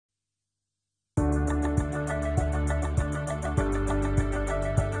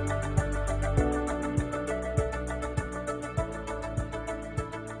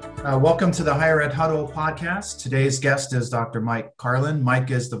Welcome to the Higher Ed Huddle podcast. Today's guest is Dr. Mike Carlin. Mike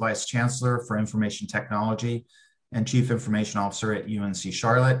is the Vice Chancellor for Information Technology and Chief Information Officer at UNC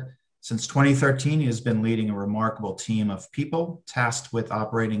Charlotte. Since 2013, he has been leading a remarkable team of people tasked with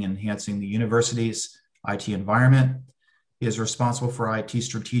operating and enhancing the university's IT environment. He is responsible for IT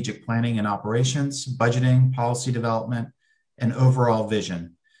strategic planning and operations, budgeting, policy development, and overall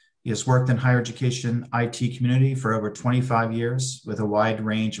vision. He has worked in higher education IT community for over 25 years with a wide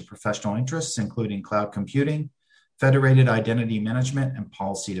range of professional interests, including cloud computing, federated identity management, and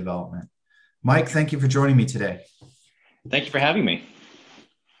policy development. Mike, thank you for joining me today. Thank you for having me.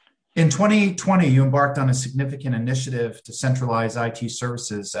 In 2020, you embarked on a significant initiative to centralize IT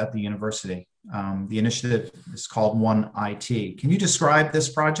services at the university. The initiative is called One IT. Can you describe this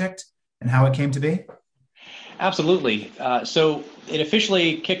project and how it came to be? Absolutely. So it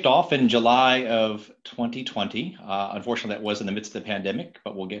officially kicked off in July of 2020. Unfortunately, that was in the midst of the pandemic,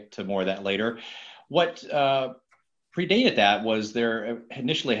 but we'll get to more of that later. What predated that was there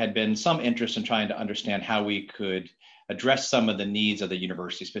initially had been some interest in trying to understand how we could address some of the needs of the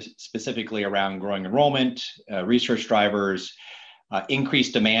university, specifically around growing enrollment, research drivers,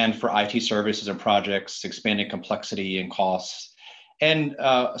 increased demand for IT services and projects, expanding complexity and costs, and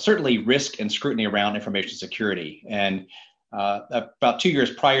certainly risk and scrutiny around information security. And about 2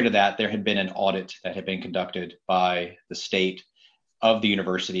 years prior to that, there had been an audit that had been conducted by the state of the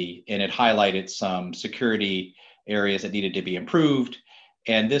university, and it highlighted some security areas that needed to be improved.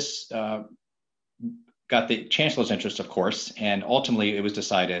 And this got the chancellor's interest, of course, and ultimately it was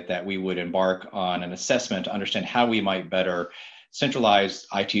decided that we would embark on an assessment to understand how we might better centralize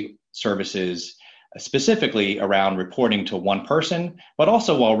IT services, specifically around reporting to one person, but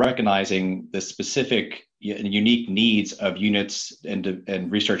also while recognizing the specific and unique needs of units and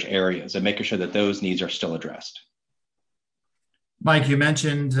research areas and making sure that those needs are still addressed. Mike, you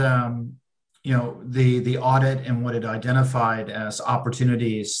mentioned the audit and what it identified as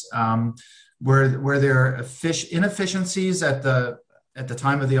opportunities. Were there inefficiencies at the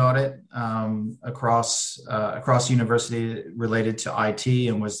time of the audit across the university related to IT?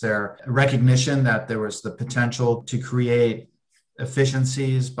 And was there a recognition that there was the potential to create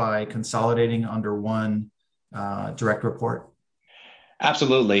efficiencies by consolidating under one direct report?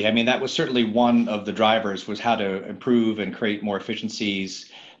 Absolutely. I mean, that was certainly one of the drivers, was how to improve and create more efficiencies.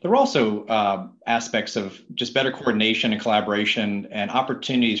 There were also aspects of just better coordination and collaboration and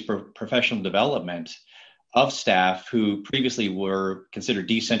opportunities for professional development of staff who previously were considered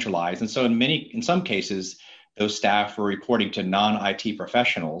decentralized. And so in some cases, those staff were reporting to non-IT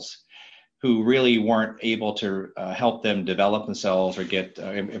professionals who really weren't able to help them develop themselves or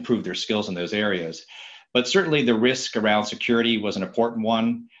improve their skills in those areas. But certainly the risk around security was an important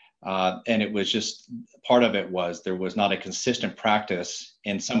one. And it was just, part of it was there was not a consistent practice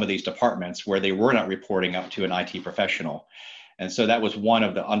in some of these departments where they were not reporting up to an IT professional. And so that was one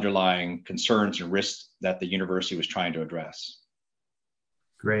of the underlying concerns and risks that the university was trying to address.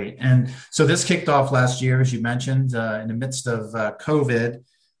 Great. And so this kicked off last year, as you mentioned, in the midst of COVID.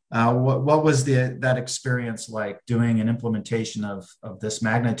 What was that experience like, doing an implementation of this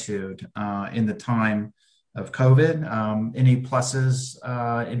magnitude in the time of COVID? Any pluses,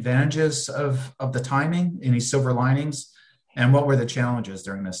 advantages of the timing? Any silver linings? And what were the challenges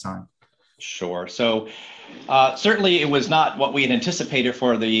during this time? Sure. So certainly it was not what we had anticipated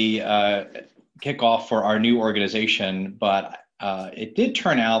for the kickoff for our new organization, but it did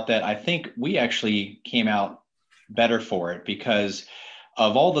turn out that I think we actually came out better for it because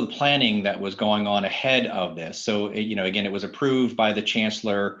of all the planning that was going on ahead of this. So, again, it was approved by the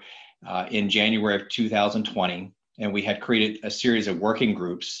chancellor in January of 2020, and we had created a series of working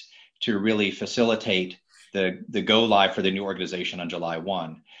groups to really facilitate the go live for the new organization on July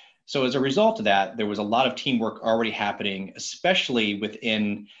 1. So as a result of that, there was a lot of teamwork already happening, especially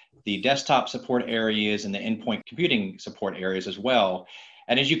within the desktop support areas and the endpoint computing support areas as well.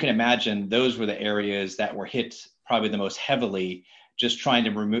 And as you can imagine, those were the areas that were hit probably the most heavily, just trying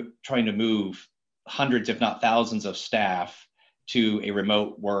to move hundreds, if not thousands, of staff to a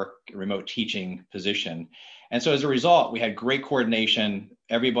remote teaching position. And so as a result, we had great coordination.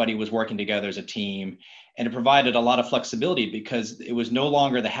 Everybody was working together as a team, and it provided a lot of flexibility because it was no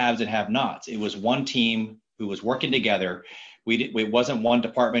longer the haves and have-nots. It was one team who was working together. It wasn't one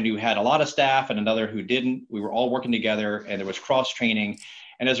department who had a lot of staff and another who didn't. We were all working together, and there was cross-training.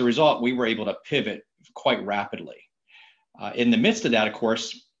 And as a result, we were able to pivot quite rapidly. In the midst of that, of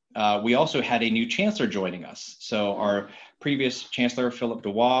course, we also had a new chancellor joining us. So our previous chancellor, Philip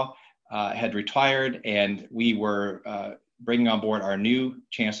Dubois, had retired, and we were bringing on board our new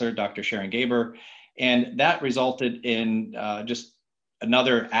chancellor, Dr. Sharon Gaber. And that resulted in just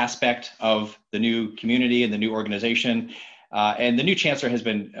another aspect of the new community and the new organization. And the new chancellor has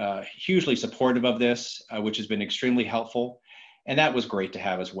been hugely supportive of this, which has been extremely helpful. And that was great to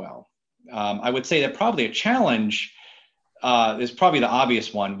have as well. I would say that probably a challenge is probably the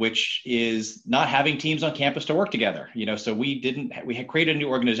obvious one, which is not having teams on campus to work together. So we had created a new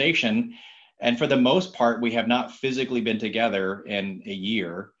organization, and for the most part, we have not physically been together in a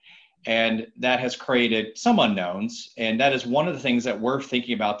year. And that has created some unknowns. And that is one of the things that we're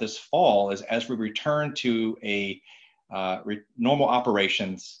thinking about this fall is as we return to a normal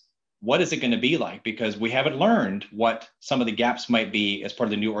operations, what is it going to be like? Because we haven't learned what some of the gaps might be as part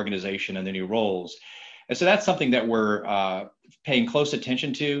of the new organization and the new roles. And so that's something that we're paying close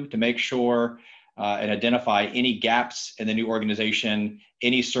attention to make sure and identify any gaps in the new organization,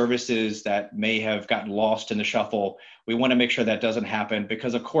 any services that may have gotten lost in the shuffle. We want to make sure that doesn't happen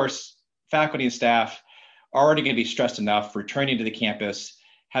because, of course, faculty and staff are already going to be stressed enough returning to the campus,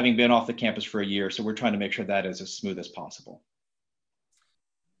 having been off the campus for a year. So we're trying to make sure that is as smooth as possible.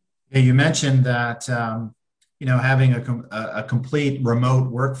 Yeah, you mentioned that having a complete remote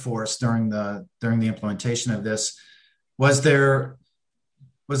workforce during the implementation of this. Was there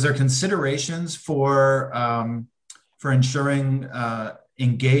considerations for ensuring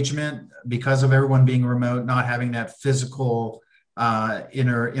engagement because of everyone being remote, not having that physical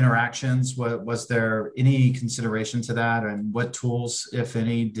interactions? Was there any consideration to that, and what tools, if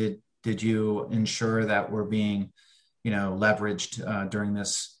any, did you ensure that were being leveraged during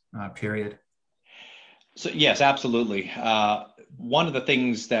this period? So yes, absolutely. One of the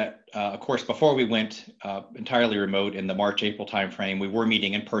things that, of course, before we went entirely remote in the March-April timeframe, we were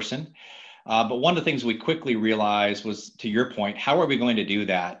meeting in person. But one of the things we quickly realized was, to your point, how are we going to do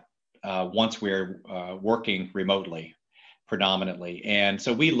that once we're working remotely predominantly? And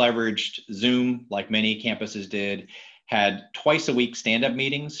so we leveraged Zoom like many campuses did, had twice a week stand-up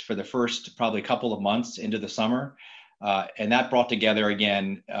meetings for the first probably couple of months into the summer. And that brought together,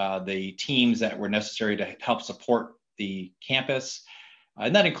 again, the teams that were necessary to help support the campus.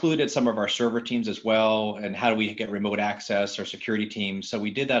 And that included some of our server teams as well, and how do we get remote access, or security teams. So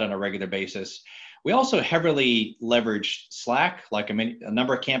we did that on a regular basis. We also heavily leveraged Slack, like a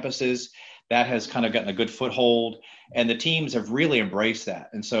number of campuses. That has kind of gotten a good foothold, and the teams have really embraced that.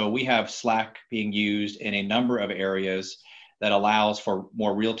 And so we have Slack being used in a number of areas that allows for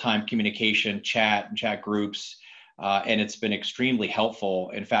more real-time communication, chat, and chat groups. And it's been extremely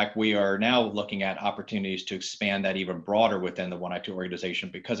helpful. In fact, we are now looking at opportunities to expand that even broader within the 1I2 organization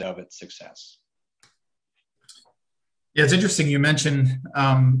because of its success. Yeah, it's interesting. You mentioned,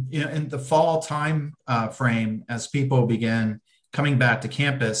 in the fall time frame, as people begin coming back to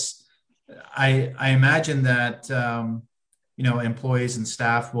campus, I imagine that, employees and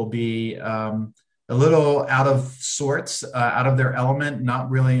staff will be a little out of sorts, out of their element, not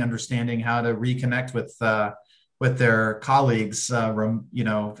really understanding how to reconnect with their colleagues,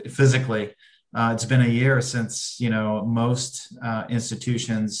 physically. It's been a year since, most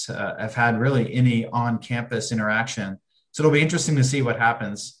institutions have had really any on-campus interaction. So it'll be interesting to see what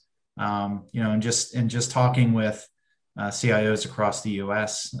happens, and just talking with CIOs across the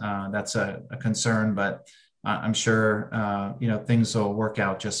U.S. That's a concern, but I'm sure, things will work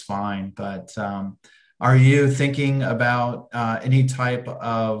out just fine. But are you thinking about any type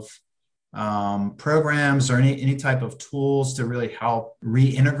of programs or any type of tools to really help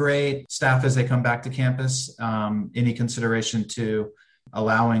reintegrate staff as they come back to campus? Any consideration to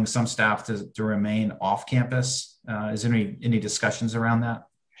allowing some staff to remain off campus? Is there any discussions around that?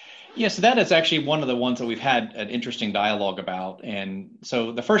 Yes, that is actually one of the ones that we've had an interesting dialogue about. And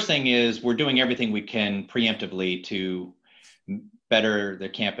so the first thing is we're doing everything we can preemptively to better the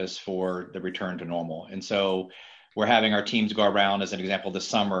campus for the return to normal. And so we're having our teams go around, as an example, this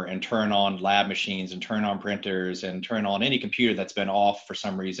summer and turn on lab machines and turn on printers and turn on any computer that's been off for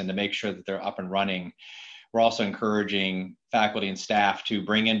some reason to make sure that they're up and running. We're also encouraging faculty and staff to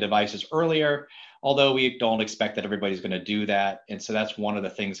bring in devices earlier, although we don't expect that everybody's going to do that. And so that's one of the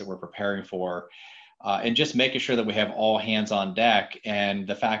things that we're preparing for. And just making sure that we have all hands on deck, and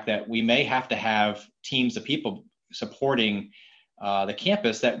the fact that we may have to have teams of people supporting the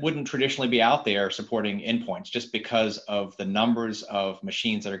campus that wouldn't traditionally be out there supporting endpoints, just because of the numbers of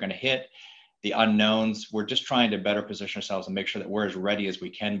machines that are going to hit, the unknowns. We're just trying to better position ourselves and make sure that we're as ready as we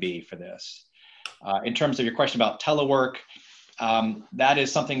can be for this. In terms of your question about telework, that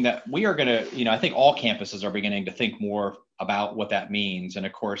is something that we are going to, I think all campuses are beginning to think more about what that means. And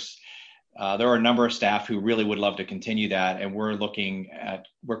of course, there are a number of staff who really would love to continue that. And we're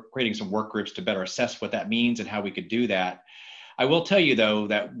creating some work groups to better assess what that means and how we could do that. I will tell you, though,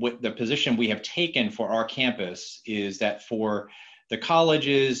 that what the position we have taken for our campus is that for the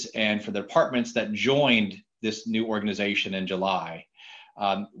colleges and for the departments that joined this new organization in July,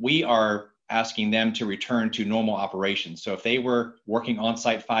 we are asking them to return to normal operations. So if they were working on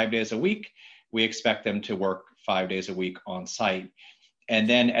site 5 days a week, we expect them to work 5 days a week on site. And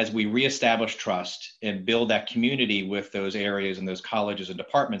then as we reestablish trust and build that community with those areas and those colleges and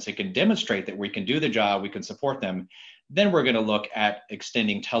departments, it can demonstrate that we can do the job, we can support them. Then we're going to look at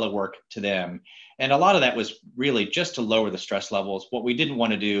extending telework to them. And a lot of that was really just to lower the stress levels. What we didn't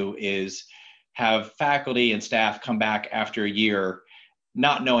want to do is have faculty and staff come back after a year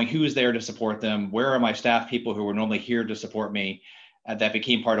not knowing who's there to support them, where are my staff people who were normally here to support me, that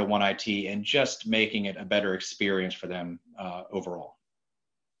became part of One IT, and just making it a better experience for them overall.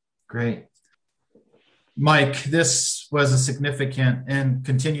 Great. Mike, this was a significant and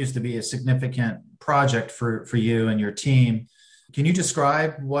continues to be a significant project for you and your team. Can you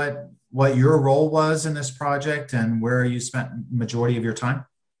describe what your role was in this project and where you spent the majority of your time?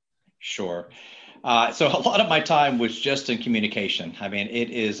 Sure. So a lot of my time was just in communication. I mean, it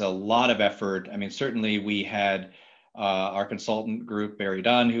is a lot of effort. I mean, certainly we had our consultant group, Barry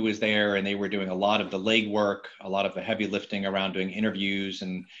Dunn, who was there, and they were doing a lot of the legwork, a lot of the heavy lifting around doing interviews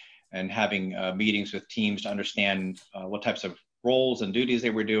and having meetings with teams to understand what types of roles and duties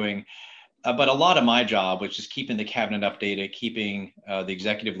they were doing. But a lot of my job was just keeping the cabinet updated, keeping the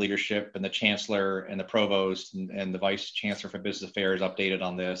executive leadership and the chancellor and the provost and the vice chancellor for business affairs updated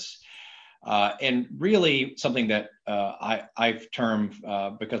on this. And really something that I've termed,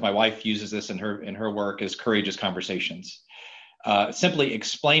 because my wife uses this in her work, is courageous conversations. Simply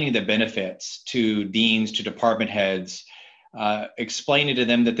explaining the benefits to deans, to department heads, explaining to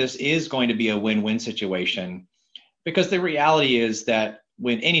them that this is going to be a win-win situation. Because the reality is that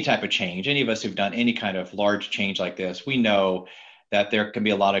when any type of change, any of us who've done any kind of large change like this, we know that there can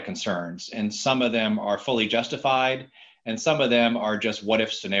be a lot of concerns, and some of them are fully justified, and some of them are just what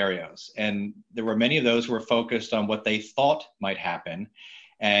if scenarios. And there were many of those who were focused on what they thought might happen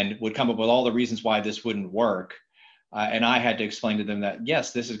and would come up with all the reasons why this wouldn't work. And I had to explain to them that,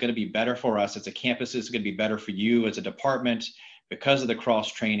 yes, this is going to be better for us as a campus. This is going to be better for you as a department because of the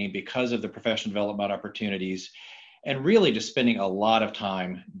cross training, because of the professional development opportunities, and really just spending a lot of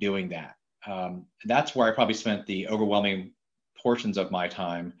time doing that. That's where I probably spent the overwhelming portions of my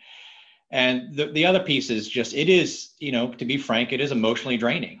time. And the other piece is just, it is, to be frank, it is emotionally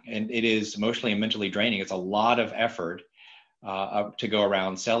draining, and it is emotionally and mentally draining. It's a lot of effort to go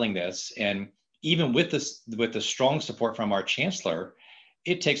around selling this. And even with the strong support from our chancellor,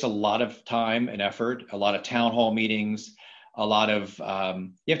 it takes a lot of time and effort, a lot of town hall meetings, a lot of,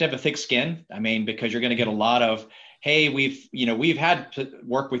 you have to have a thick skin. I mean, because you're going to get a lot of, hey, we've had to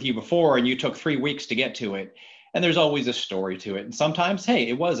work with you before and you took 3 weeks to get to it. And there's always a story to it. And sometimes, hey,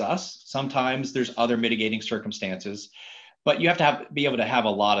 it was us. Sometimes there's other mitigating circumstances, but you have to be able to have a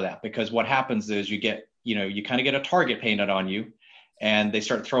lot of that, because what happens is you kind of get a target painted on you, and they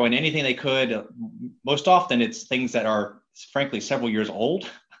start throwing anything they could. Most often it's things that are frankly several years old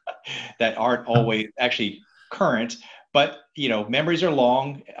that aren't always actually current, but memories are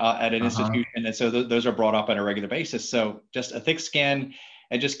long at an institution. And so those are brought up on a regular basis. So just a thick skin,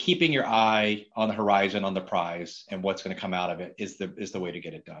 and just keeping your eye on the horizon, on the prize, and what's going to come out of it is the way to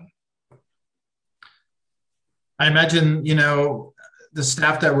get it done. I imagine, the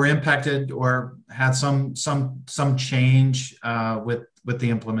staff that were impacted or had some change with the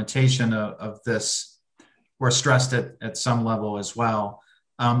implementation of this were stressed at some level as well.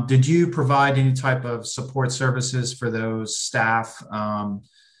 Did you provide any type of support services for those staff?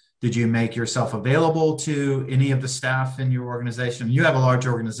 Did you make yourself available to any of the staff in your organization? You have a large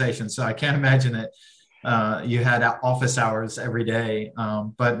organization, so I can't imagine that you had office hours every day,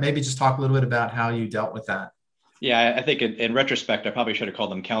 but maybe just talk a little bit about how you dealt with that. Yeah, I think in retrospect, I probably should have called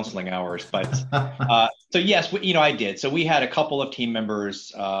them counseling hours, but so yes, I did. So we had a couple of team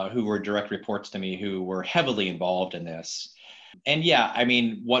members who were direct reports to me who were heavily involved in this. And yeah, I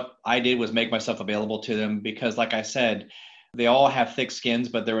mean, what I did was make myself available to them because, like I said, they all have thick skins,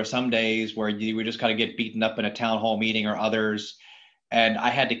 but there were some days where you would just kind of get beaten up in a town hall meeting or others. And I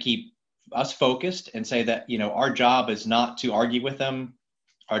had to keep us focused and say that, our job is not to argue with them.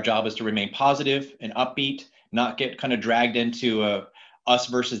 Our job is to remain positive and upbeat, not get kind of dragged into a us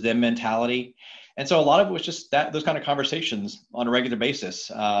versus them mentality. And so a lot of it was just those kind of conversations on a regular basis,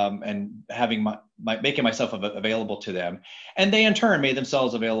 and having making myself available to them. And they in turn made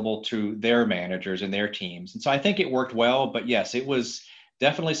themselves available to their managers and their teams. And so I think it worked well, but yes, it was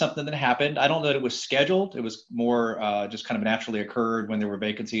definitely something that happened. I don't know that it was scheduled. It was more just kind of naturally occurred when there were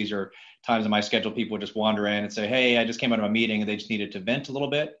vacancies or times in my schedule, people would just wander in and say, hey, I just came out of a meeting and they just needed to vent a little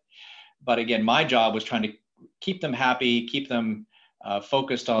bit. But again, my job was trying to keep them happy, keep them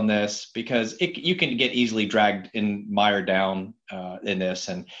focused on this because you can get easily dragged and mired down in this.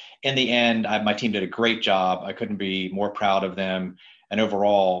 And in the end, my team did a great job. I couldn't be more proud of them. And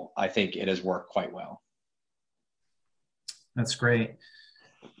overall, I think it has worked quite well. That's great.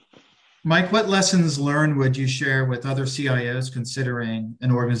 Mike, what lessons learned would you share with other CIOs considering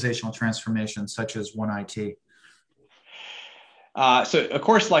an organizational transformation such as One IT? So, of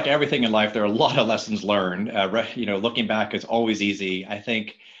course, like everything in life, there are a lot of lessons learned. Looking back is always easy. I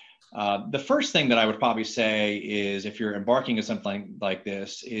think the first thing that I would probably say is if you're embarking on something like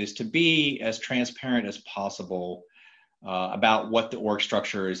this is to be as transparent as possible about what the org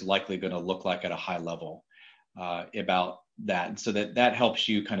structure is likely going to look like at a high level about that. And so that helps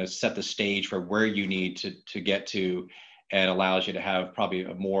you kind of set the stage for where you need to get to and allows you to have probably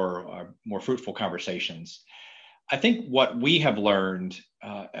more fruitful conversations. I think what we have learned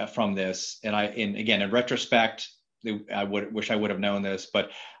from this, and again, in retrospect, I wish I would have known this,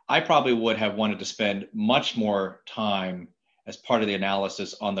 but I probably would have wanted to spend much more time as part of the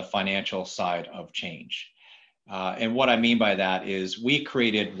analysis on the financial side of change. And what I mean by that is we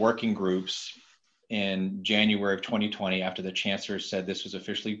created working groups in January of 2020 after the chancellor said this was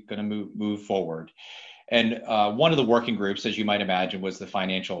officially going to move forward. And one of the working groups, as you might imagine, was the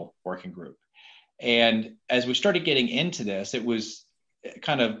financial working group. And as we started getting into this, it was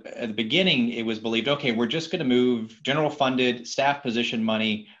kind of at the beginning, it was believed, okay, we're just going to move general funded staff position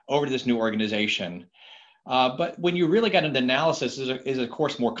money over to this new organization. But when you really got into analysis, is of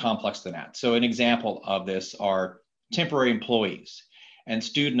course more complex than that. So an example of this are temporary employees and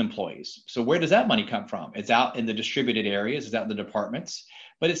student employees. So where does that money come from? It's out in the distributed areas, it's out in the departments,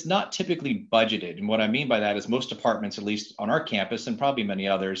 but it's not typically budgeted. And what I mean by that is most departments, at least on our campus and probably many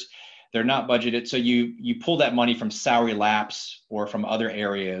others, they're not budgeted. So you pull that money from salary lapse or from other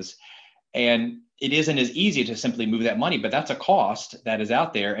areas. And it isn't as easy to simply move that money, but that's a cost that is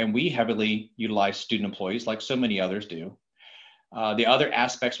out there. And we heavily utilize student employees like so many others do. The other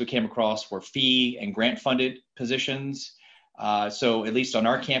aspects we came across were fee and grant funded positions. So at least on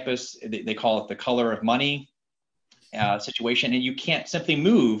our campus, they call it the color of money situation. And you can't simply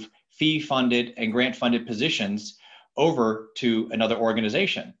move fee funded and grant funded positions over to another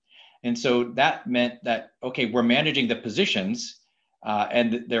organization. And so that meant that, okay, we're managing the positions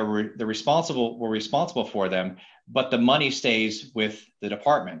and we're responsible for them, but the money stays with the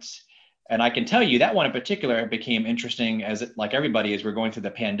departments. And I can tell you that one in particular became interesting like everybody, as we're going through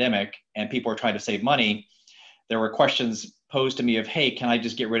the pandemic and people are trying to save money. There were questions posed to me of, hey, can I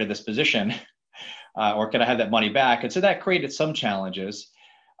just get rid of this position? Or can I have that money back? And so that created some challenges.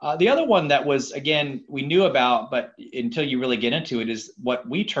 The other one that was, again, we knew about, but until you really get into it, is what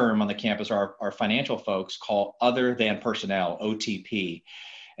we term on the campus, our financial folks call other than personnel, OTP.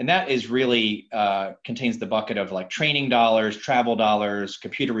 And that is really contains the bucket of like training dollars, travel dollars,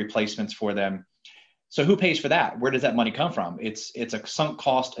 computer replacements for them. So who pays for that? Where does that money come from? It's a sunk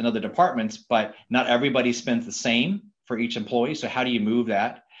cost in other departments, but not everybody spends the same for each employee. So how do you move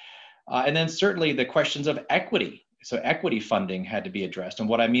that? And then certainly the questions of equity. So equity funding had to be addressed. And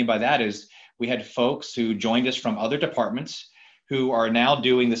what I mean by that is we had folks who joined us from other departments who are now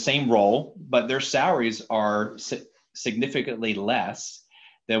doing the same role, but their salaries are significantly less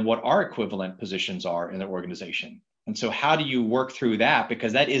than what our equivalent positions are in the organization. And so how do you work through that?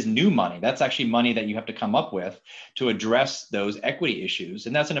 Because that is new money. That's actually money that you have to come up with to address those equity issues.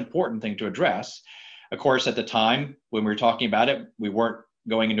 And that's an important thing to address. Of course, at the time when we were talking about it, we weren't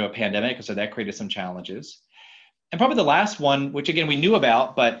going into a pandemic, so that created some challenges. And probably the last one, which again we knew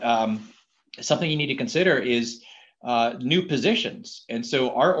about, but something you need to consider is new positions. And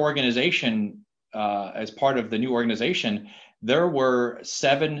so our organization, as part of the new organization, there were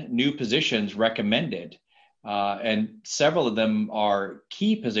 7 new positions recommended. And several of them are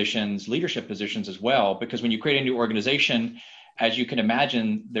key positions, leadership positions as well, because when you create a new organization, as you can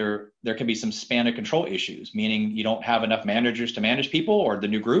imagine, there can be some span of control issues, meaning you don't have enough managers to manage people or the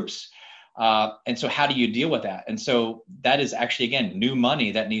new groups. And so how do you deal with that? And so that is actually, again, new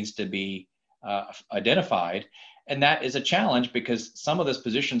money that needs to be identified. And that is a challenge because some of those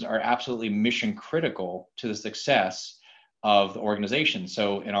positions are absolutely mission critical to the success of the organization.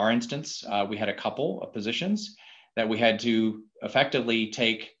 So in our instance, we had a couple of positions that we had to effectively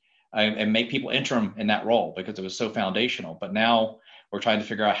take and make people interim in that role because it was so foundational. But now we're trying to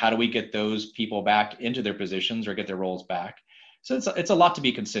figure out how do we get those people back into their positions or get their roles back. So it's a lot to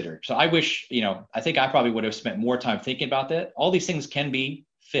be considered. So I wish, I think I probably would have spent more time thinking about that. All these things can be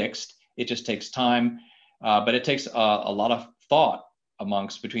fixed. It just takes time, but it takes a lot of thought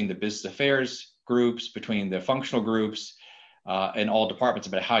between the business affairs groups, between the functional groups, and all departments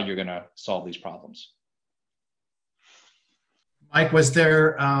about how you're going to solve these problems. Mike, was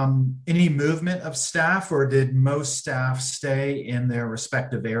there any movement of staff, or did most staff stay in their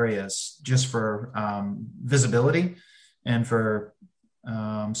respective areas just for visibility and for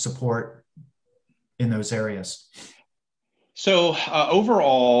support in those areas? So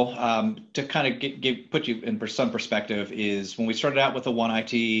overall, to kind of put you in some perspective, is when we started out with the One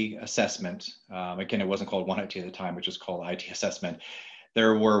IT assessment. Again, it wasn't called One IT at the time, which was called IT assessment.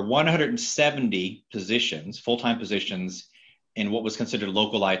 There were 170 positions, full-time positions, in what was considered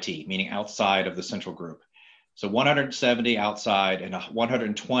local IT, meaning outside of the central group. So 170 outside and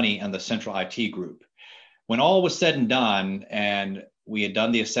 120 in the central IT group. When all was said and done, and we had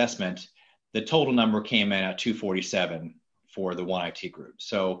done the assessment, the total number came in at 247 for the One IT group.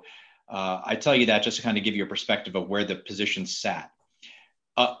 So I tell you that just to kind of give you a perspective of where the positions sat.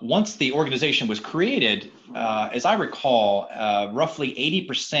 Once the organization was created, as I recall, roughly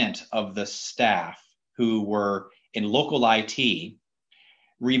 80% of the staff who were in local IT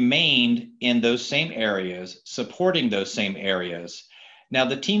remained in those same areas, supporting those same areas. Now,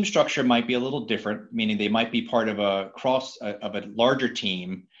 the team structure might be a little different, meaning they might be part of a larger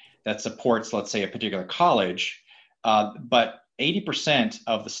team that supports, let's say, a particular college, but 80%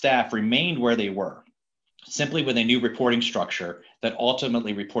 of the staff remained where they were, simply with a new reporting structure that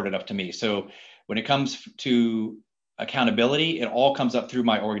ultimately reported up to me. So when it comes to accountability, it all comes up through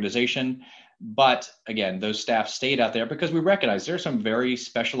my organization. But again, those staff stayed out there because we recognize there's some very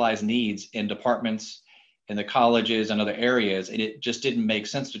specialized needs in departments, in the colleges and other areas. And it just didn't make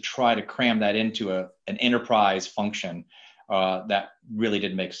sense to try to cram that into an enterprise function that really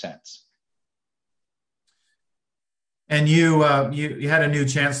didn't make sense. And you had a new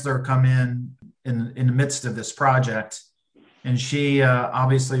chancellor come in the midst of this project, and she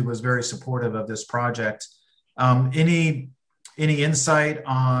obviously was very supportive of this project. Any insight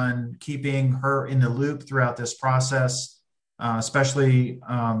on keeping her in the loop throughout this process, especially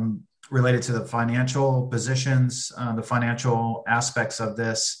related to the financial positions, the financial aspects of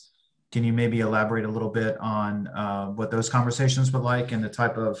this? Can you maybe elaborate a little bit on what those conversations were like and the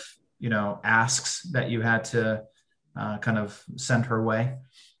type of asks that you had to kind of send her way?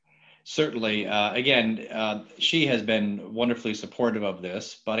 Certainly. Again, she has been wonderfully supportive of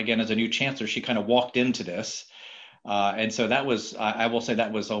this. But again, as a new chancellor, she kind of walked into this. And so that was, I will say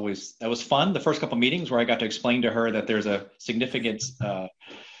that was fun. The first couple of meetings where I got to explain to her that there's a significant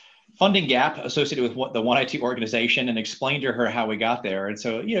funding gap associated with what the One IT organization, and explain to her how we got there. And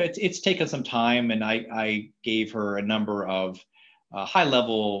so, it's taken some time, and I gave her a number of high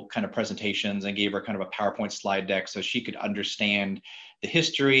level kind of presentations and gave her kind of a PowerPoint slide deck so she could understand the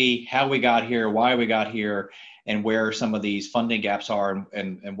history, how we got here, why we got here, and where some of these funding gaps are,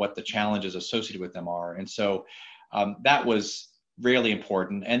 and what the challenges associated with them are. And so that was really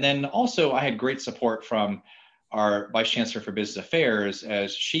important. And then also I had great support from our Vice Chancellor for Business Affairs.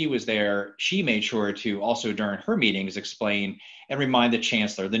 As she was there, she made sure to also during her meetings explain and remind the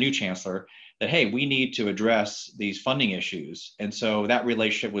new chancellor, that, hey, we need to address these funding issues. And so that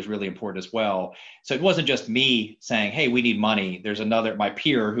relationship was really important as well. So it wasn't just me saying, hey, we need money. There's my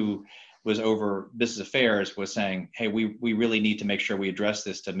peer who was over business affairs was saying, hey, we really need to make sure we address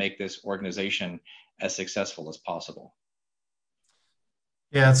this to make this organization as successful as possible.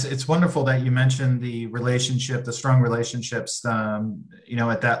 Yeah, it's wonderful that you mentioned the strong relationships,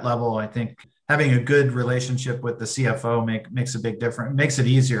 at that level. I think having a good relationship with the CFO makes a big difference. It makes it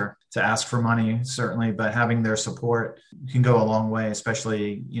easier to ask for money, certainly, but having their support can go a long way,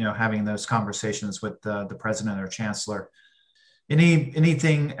 especially, having those conversations with the president or chancellor.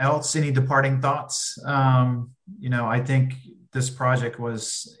 Anything else, any departing thoughts? I think this project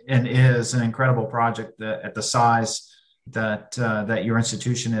was and is an incredible project at the size that your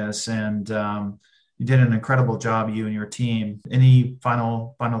institution is, and you did an incredible job, you and your team. Any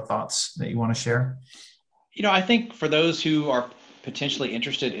final thoughts that you want to share? I think for those who are potentially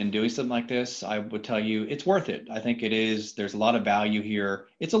interested in doing something like this, I would tell you it's worth it. I think it is. There's a lot of value here.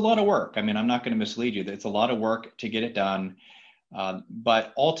 It's a lot of work. I mean, I'm not going to mislead you. It's a lot of work to get it done.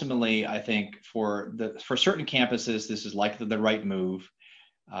 But ultimately, I think for certain campuses, this is likely the right move.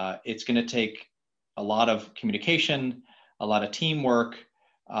 It's going to take a lot of communication, a lot of teamwork,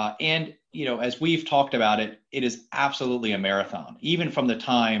 and as we've talked about it is absolutely a marathon. Even from the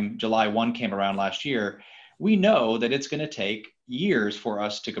time July 1 came around last year, we know that it's going to take years for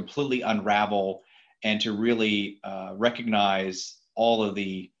us to completely unravel and to really recognize all of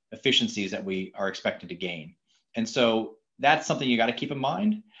the efficiencies that we are expected to gain. And so that's something you got to keep in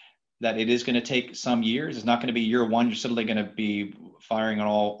mind, that it is going to take some years. It's not going to be year one. You're suddenly going to be firing on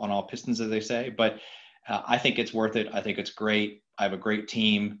all pistons, as they say. But I think it's worth it. I think it's great. I have a great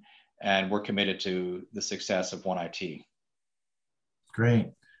team, and we're committed to the success of One IT.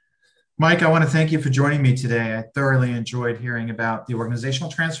 Great. Mike, I want to thank you for joining me today. I thoroughly enjoyed hearing about the organizational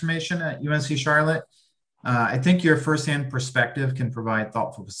transformation at UNC Charlotte. I think your firsthand perspective can provide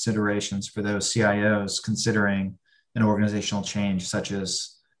thoughtful considerations for those CIOs considering an organizational change such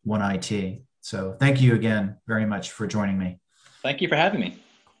as One IT. So thank you again very much for joining me. Thank you for having me.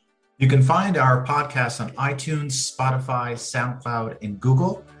 You can find our podcast on iTunes, Spotify, SoundCloud, and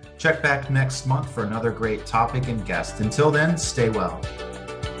Google. Check back next month for another great topic and guest. Until then, stay well.